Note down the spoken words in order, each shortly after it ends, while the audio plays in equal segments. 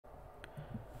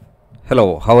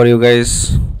Hello, how are you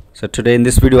guys? So today in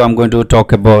this video I'm going to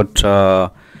talk about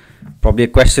probably a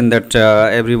question that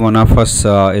every one of us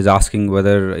is asking,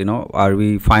 whether are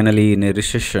we finally in a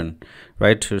recession,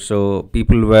 right? So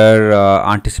people were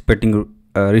anticipating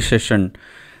a recession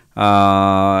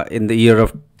in the year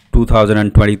of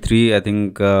 2023. I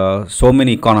think so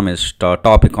many economists,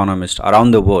 top economists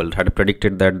around the world had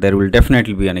predicted that there will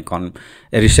definitely be a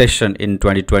recession in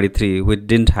 2023, which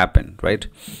didn't happen, right?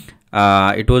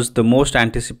 It was the most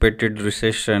anticipated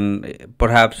recession,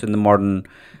 perhaps in the modern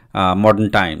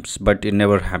times, but it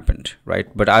never happened, right?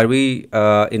 But are we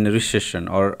in a recession,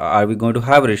 or are we going to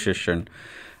have a recession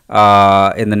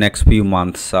in the next few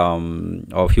months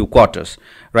or few quarters,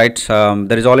 right?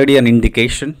 There is already an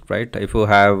indication, right? If you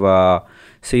have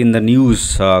seen the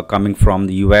news coming from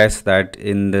the US, that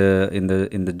in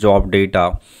the job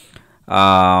data,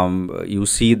 you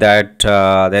see that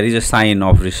there is a sign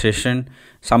of recession.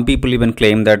 Some people even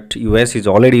claim that US is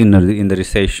already in the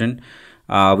recession.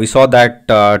 We saw that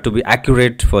to be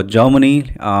accurate for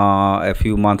Germany a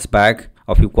few months back,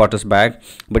 a few quarters back.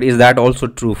 But is that also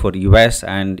true for US?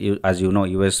 And as you know,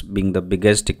 US being the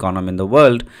biggest economy in the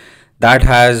world, that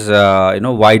has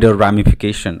wider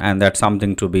ramification, and that's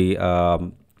something to be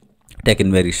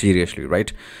taken very seriously,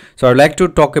 right? So I'd like to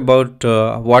talk about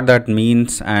what that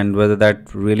means and whether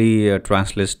that really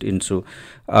translates into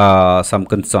some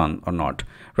concern or not,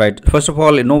 right? First of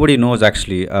all, nobody knows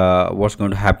actually what's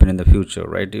going to happen in the future,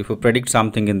 right? If you predict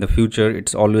something in the future,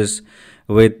 it's always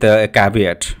with a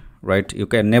caveat, right? You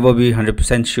can never be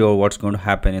 100% sure what's going to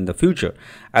happen in the future.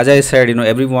 As I said,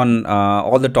 everyone,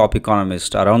 all the top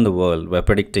economists around the world were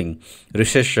predicting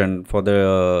recession for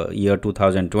the year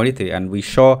 2023, and we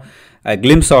saw a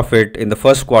glimpse of it in the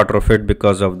first quarter of it,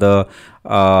 because of the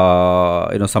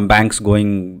some banks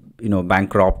going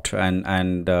bankrupt,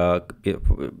 and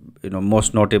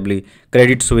most notably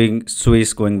Credit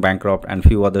Suisse going bankrupt, and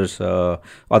few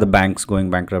other banks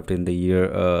going bankrupt in the year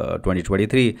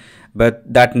 2023. But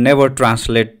that never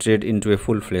translated into a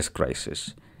full-fledged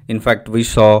crisis. In fact, we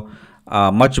saw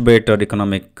much better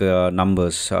economic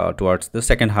numbers towards the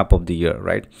second half of the year,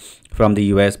 right, from the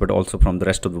US, but also from the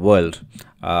rest of the world,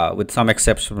 with some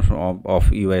exceptions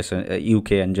of US,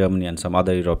 UK and Germany and some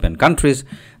other European countries.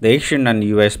 The Asian and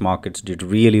US markets did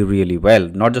really, really well.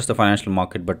 Not just the financial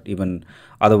market, but even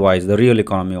otherwise, the real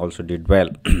economy also did well.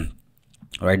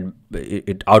 Right,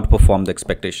 it outperformed the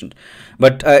expectation.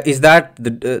 But is that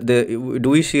do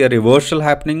we see a reversal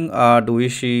happening? Do we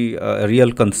see a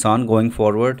real concern going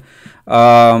forward?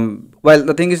 Well,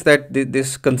 the thing is that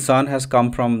this concern has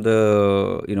come from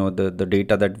the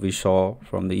data that we saw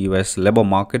from the US labor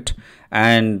market,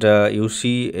 and you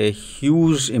see a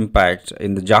huge impact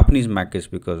in the Japanese markets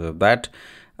because of that.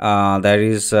 There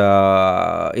is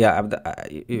I'm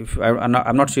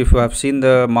not sure if you have seen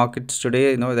the markets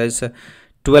today. There's a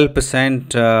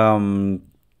 12%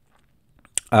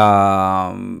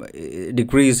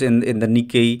 decrease in the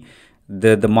Nikkei,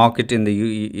 the market in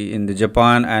the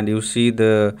Japan, and you see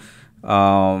the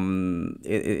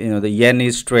the yen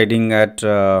is trading at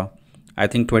I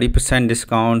think 20%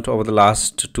 discount over the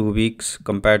last 2 weeks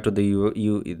compared to the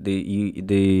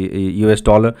US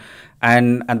dollar,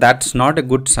 and that's not a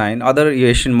good sign. Other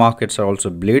Asian markets are also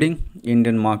bleeding.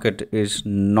 Indian market is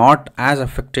not as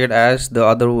affected as the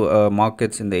other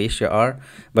markets in the Asia are,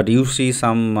 but you see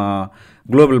some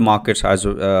global markets as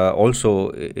also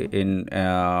in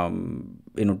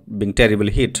being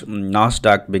terribly hit.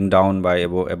 Nasdaq being down by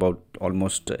about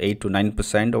almost 8 to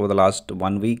 9% over the last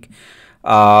 1 week.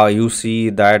 You see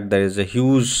that there is a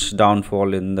huge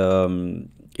downfall in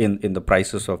the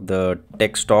prices of the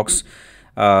tech stocks,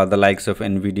 the likes of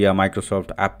Nvidia,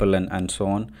 Microsoft, Apple, and so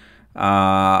on.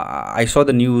 I saw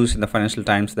the news in the Financial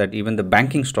Times that even the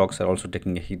banking stocks are also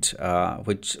taking a hit,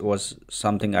 which was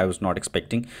something I was not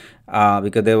expecting,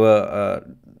 because they were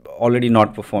already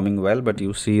not performing well. But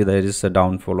you see there is a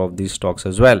downfall of these stocks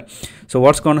as well. So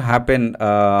what's going to happen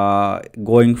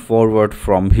going forward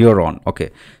from here on?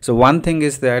 Okay, so one thing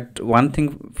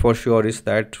for sure is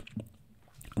that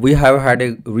we have had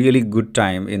a really good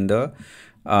time in the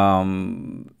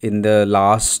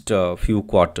last few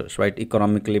quarters, right,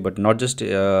 economically, but not just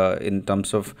in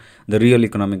terms of the real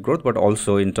economic growth, but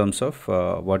also in terms of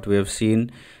what we have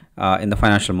seen in the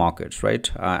financial markets,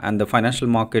 right? And the financial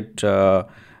market,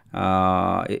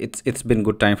 it's been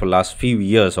good time for last few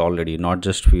years already, not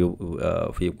just few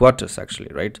quarters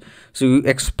actually, right? So you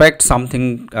expect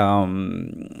something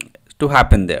to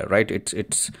happen there, right? It's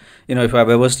if I've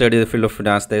ever studied the field of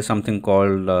finance, there's something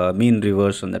called mean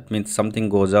reversion. That means something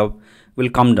goes up will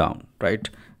come down, right?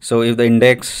 So if the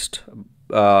index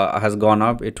has gone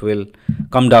up, it will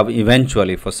come down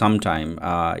eventually for some time.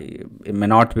 It may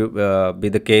not be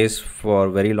the case for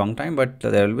a very long time, but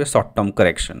there will be a short-term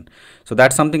correction. So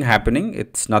that's something happening.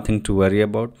 It's nothing to worry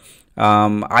about.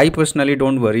 I personally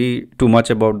don't worry too much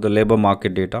about the labor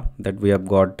market data that we have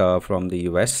got from the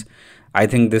US. I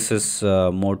think this is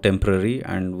more temporary,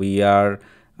 and we are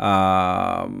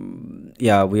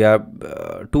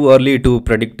too early to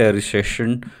predict a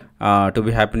recession to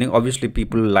be happening. Obviously,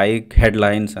 people like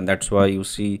headlines, and that's why you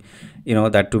see,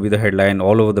 that to be the headline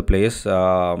all over the place,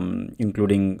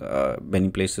 including many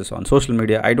places on social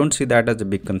media. I don't see that as a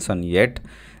big concern yet.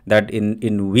 That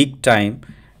in week time,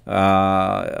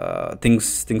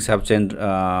 things have changed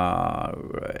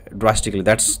drastically.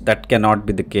 That cannot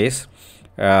be the case,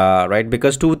 right?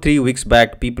 Because 2-3 weeks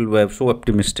back, people were so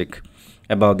optimistic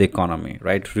about the economy,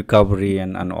 right? Recovery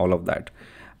and all of that.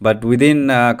 But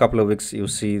within a couple of weeks, you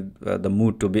see the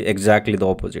mood to be exactly the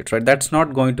opposite, right? That's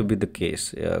not going to be the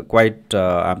case. I'm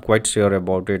quite sure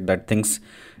about it, that things,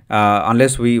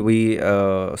 unless we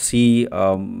see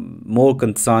more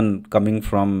concern coming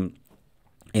from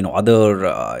other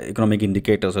economic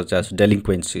indicators such as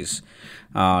delinquencies,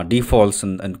 defaults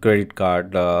and credit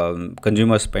card,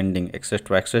 consumer spending,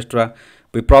 etc.,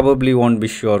 we probably won't be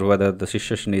sure whether the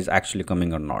recession is actually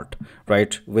coming or not,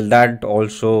 right? Will that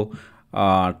also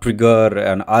trigger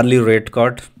an early rate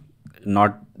cut?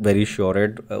 Not very sure.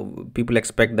 People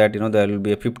expect that there will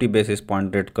be a 50 basis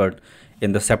point rate cut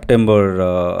in the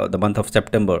month of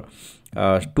September.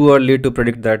 Too early to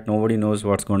predict that. Nobody knows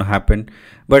what's going to happen,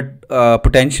 but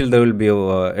potential there will be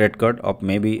a rate cut of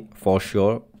maybe for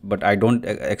sure, but I don't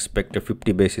expect a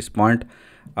 50 basis point.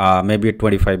 Maybe a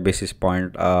 25 basis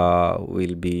point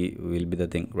will be the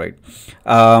thing, right?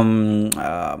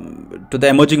 To the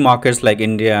emerging markets like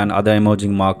India and other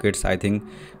emerging markets, I think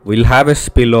we'll have a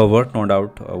spillover, no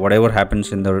doubt. Whatever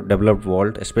happens in the developed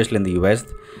world, especially in the US,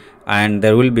 and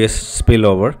there will be a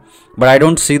spillover, but I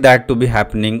don't see that to be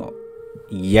happening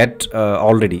yet.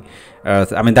 Already,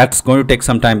 I mean, that's going to take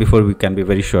some time before we can be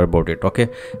very sure about it. Okay.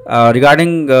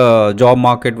 Regarding job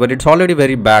market, but it's already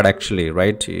very bad actually,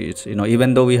 right? It's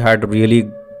even though we had really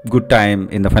good time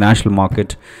in the financial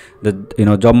market, the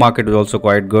job market was also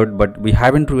quite good, but we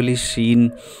haven't really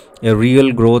seen a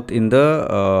real growth in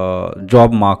the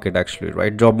job market actually,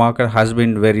 right? Job market has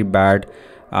been very bad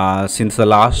since the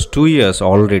last 2 years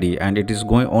already, and it is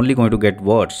only going to get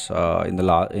worse in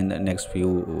the next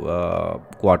few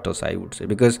quarters, I would say,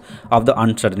 because of the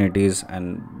uncertainties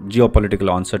and geopolitical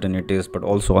uncertainties, but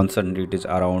also uncertainties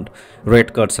around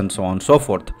rate cuts and so on and so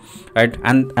forth, right?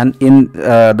 And in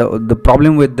the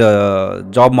problem with the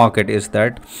job market is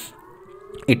that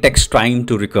it takes time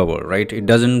to recover, right? It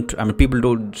doesn't, I mean, people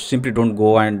don't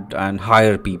go and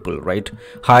hire people, right?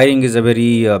 Hiring is a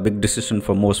very big decision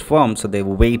for most firms, so they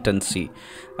wait and see.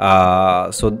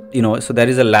 So there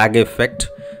is a lag effect.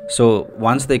 So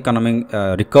once the economy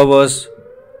recovers,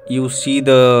 you see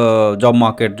the job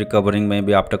market recovering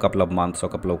maybe after a couple of months or a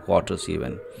couple of quarters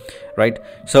even, right?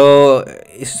 So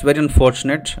it's very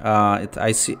unfortunate.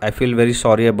 I feel very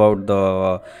sorry about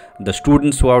the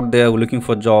students who are out there looking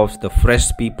for jobs, the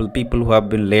fresh people who have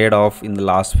been laid off in the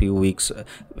last few weeks,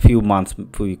 few months,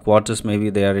 few quarters. Maybe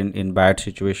they are in bad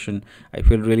situation. I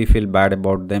really feel bad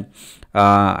about them.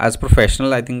 As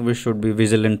professional, I think we should be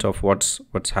vigilant of what's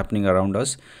happening around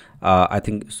us. I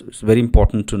think it's very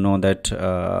important to know that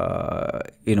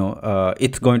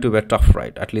it's going to be a tough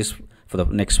ride, at least for the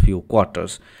next few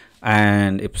quarters.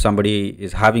 And if somebody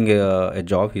is having a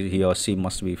job, he or she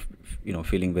must be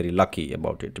feeling very lucky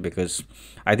about it, because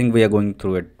I think we are going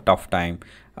through a tough time.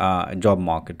 Job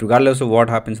market, regardless of what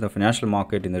happens in the financial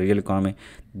market, in the real economy,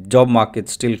 job market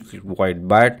is still quite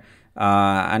bad.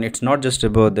 And it's not just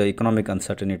about the economic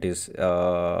uncertainties,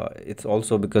 it's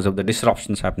also because of the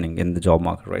disruptions happening in the job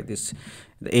market, right?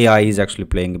 The AI is actually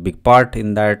playing a big part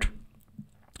in that.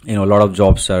 A lot of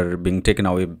jobs are being taken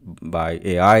away by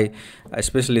AI,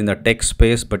 especially in the tech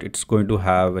space, but it's going to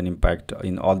have an impact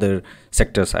in other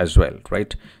sectors as well,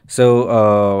 right? So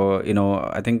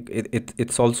I think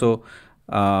it's also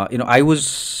I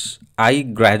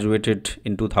graduated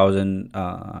in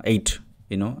 2008,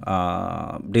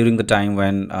 during the time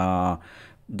when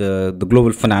the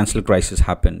global financial crisis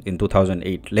happened in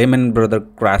 2008. Lehman Brothers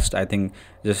crashed, I think,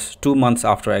 just 2 months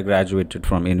after I graduated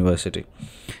from university.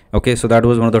 Okay, so that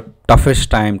was one of the toughest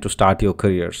time to start your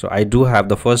career. So I do have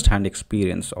the first-hand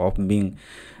experience of being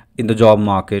in the job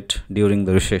market during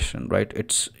the recession, right?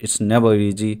 It's never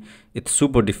easy. It's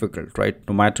super difficult, right?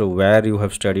 No matter where you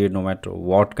have studied, no matter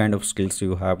what kind of skills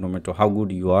you have, no matter how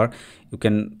good you are, you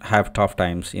can have tough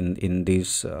times in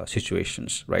these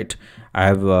situations, right?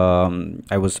 I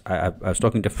was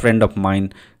talking to a friend of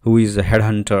mine who is a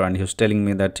headhunter, and he was telling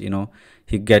me that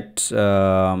he gets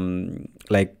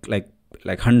like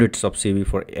hundreds of CV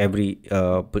for every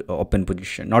open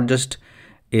position, not just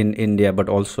in India but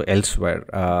also elsewhere.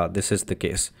 This is the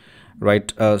case,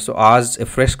 right? So as a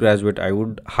fresh graduate, I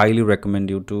would highly recommend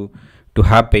you to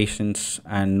have patience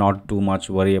and not too much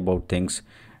worry about things.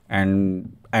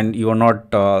 And you are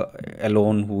not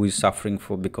alone who is suffering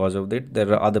for because of it.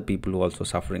 There are other people who are also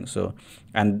suffering. So,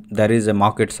 and there is a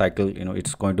market cycle,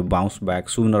 it's going to bounce back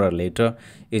sooner or later.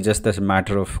 It's just a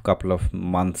matter of couple of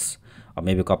months or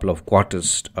maybe a couple of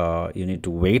quarters. You need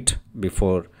to wait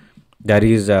before there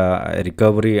is a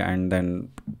recovery. And then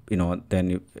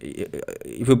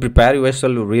if you prepare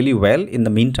yourself really well in the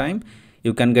meantime,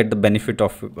 you can get the benefit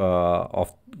of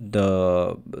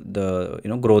the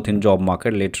growth in job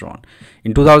market later on.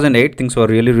 In 2008 things were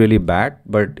really really bad,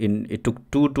 but it took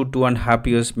 2 to 2.5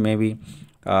 years maybe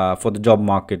for the job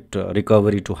market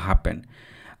recovery to happen.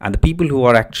 And the people who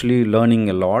are actually learning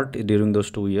a lot during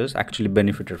those 2 years actually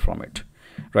benefited from it,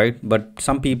 right? But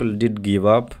some people did give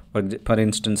up. For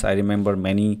instance, I remember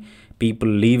many people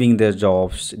leaving their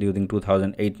jobs during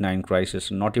 2008-9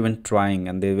 crisis, not even trying,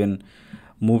 and they even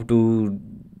moved to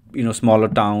smaller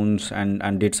towns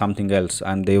and did something else,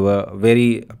 and they were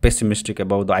very pessimistic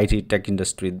about the IT tech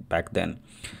industry back then.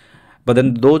 But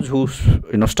then those who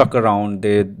stuck around,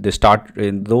 they start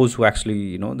in those who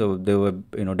actually they were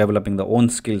developing their own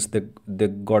skills. They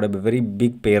got a very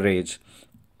big pay raise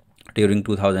during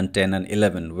 2010 and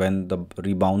 11 when the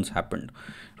rebounds happened,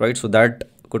 right? So that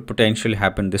could potentially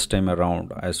happen this time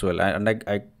around as well.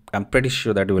 I'm pretty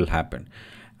sure that it will happen.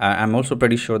 I'm also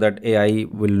pretty sure that AI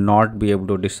will not be able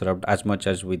to disrupt as much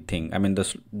as we think. I mean, the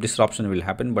disruption will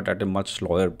happen, but at a much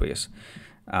slower pace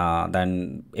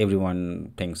than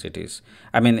everyone thinks it is.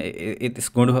 I mean, it is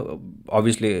going to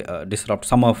obviously disrupt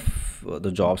some of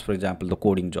the jobs, for example, the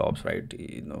coding jobs, right?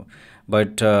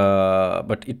 But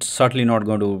it's certainly not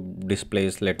going to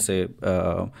displace, let's say,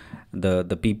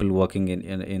 the people working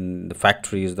in the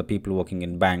factories, the people working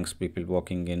in banks, people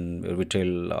working in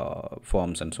retail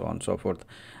firms, and so on and so forth.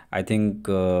 I think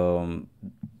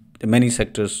many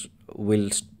sectors will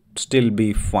still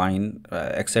be fine,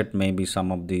 except maybe some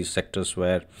of these sectors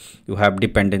where you have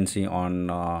dependency on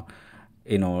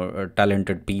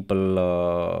talented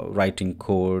people writing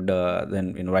code.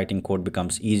 Then writing code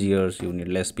becomes easier, so you need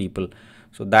less people.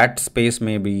 So that space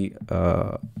may be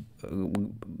that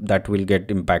will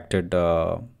get impacted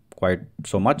quite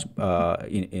so much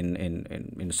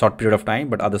in a short period of time,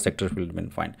 but other sectors will remain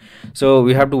fine. So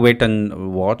we have to wait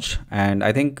and watch. And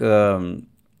I think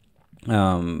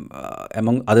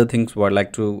among other things what I'd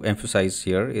like to emphasize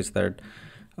here is that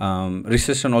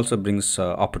recession also brings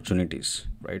opportunities,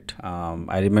 right?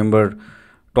 I remember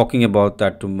talking about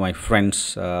that to my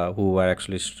friends who were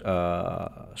actually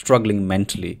struggling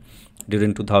mentally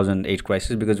during 2008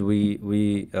 crisis, because we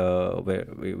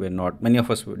were not, many of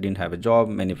us didn't have a job.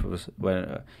 Many of us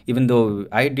were, even though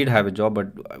I did have a job, but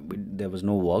there was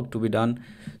no work to be done.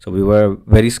 So we were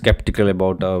very skeptical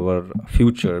about our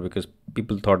future, because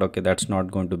people thought, okay, that's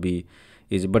not going to be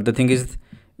easy. But the thing is,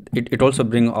 it also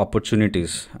brings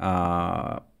opportunities,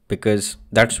 because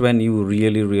that's when you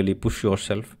really really push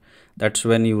yourself. That's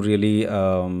when you really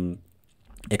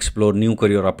explore new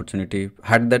career opportunity.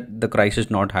 Had that the crisis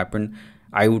not happened,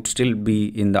 I would still be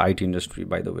in the IT industry,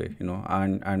 by the way.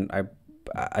 And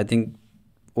I think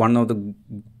one of the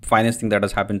finest thing that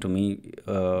has happened to me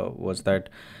was that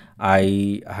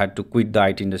I had to quit the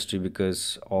IT industry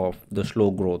because of the slow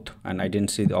growth, and I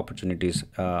didn't see the opportunities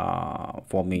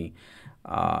for me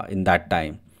in that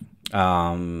time.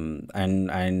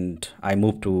 And I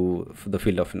moved to the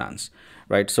field of finance,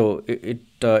 right? So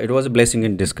it was a blessing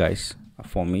in disguise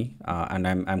for me, and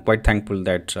I'm quite thankful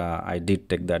that I did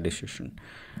take that decision.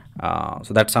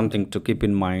 So that's something to keep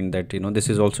in mind, that this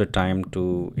is also a time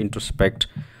to introspect.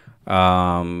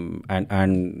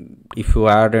 And if you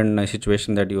are in a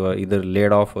situation that you are either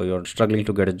laid off or you're struggling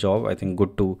to get a job, I think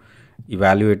good to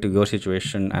evaluate your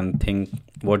situation and think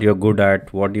what you're good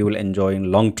at, what you will enjoy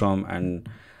in long term, and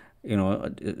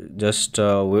just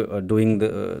doing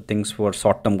the things for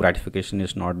short term gratification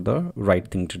is not the right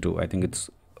thing to do. I think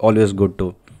it's always good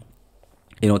to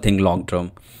think long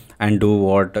term and do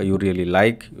what you really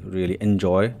like, really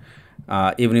enjoy,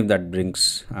 even if that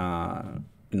brings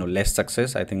less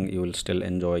success. I think you will still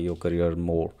enjoy your career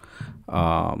more,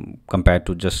 compared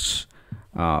to just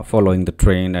following the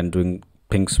trend and doing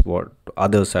things what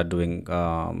others are doing,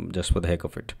 just for the heck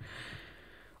of it.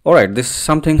 All right, this is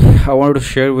something I wanted to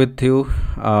share with you.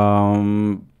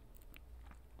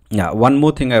 Yeah, one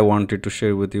more thing I wanted to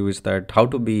share with you is that how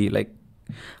to be like,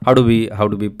 how to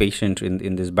be patient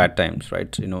in these bad times,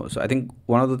 right? So I think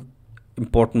one of the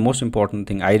most important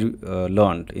thing I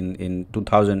learned in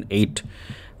 2008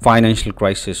 financial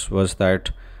crisis was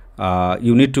that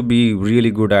you need to be really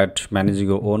good at managing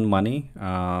your own money.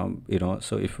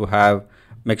 So if you have,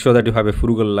 make sure that you have a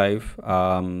frugal life.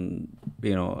 I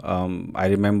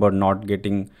remember not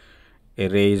getting a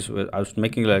raise. I was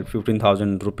making like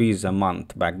 15,000 rupees a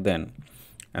month back then,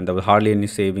 and there was hardly any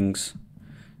savings.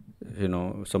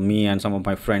 So me and some of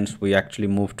my friends, we actually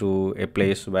moved to a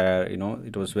place where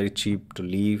it was very cheap to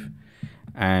live,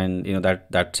 and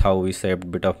that's how we saved a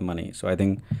bit of money. So I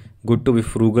think good to be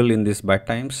frugal in these bad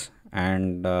times,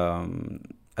 and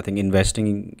I think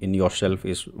investing in yourself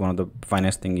is one of the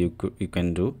finest thing you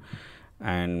can do.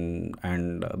 And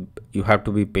you have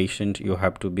to be patient. You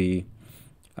have to be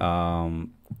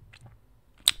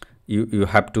you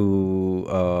have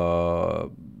to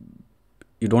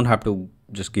you don't have to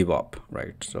just give up,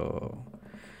 right? So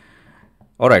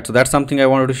all right, so that's something I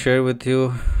wanted to share with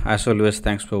you. As always,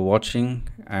 thanks for watching,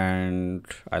 and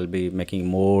I'll be making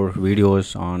more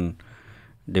videos on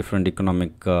different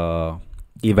economic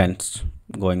events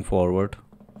going forward.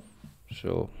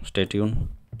 So stay tuned.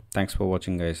 Thanks for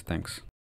watching, guys. Thanks.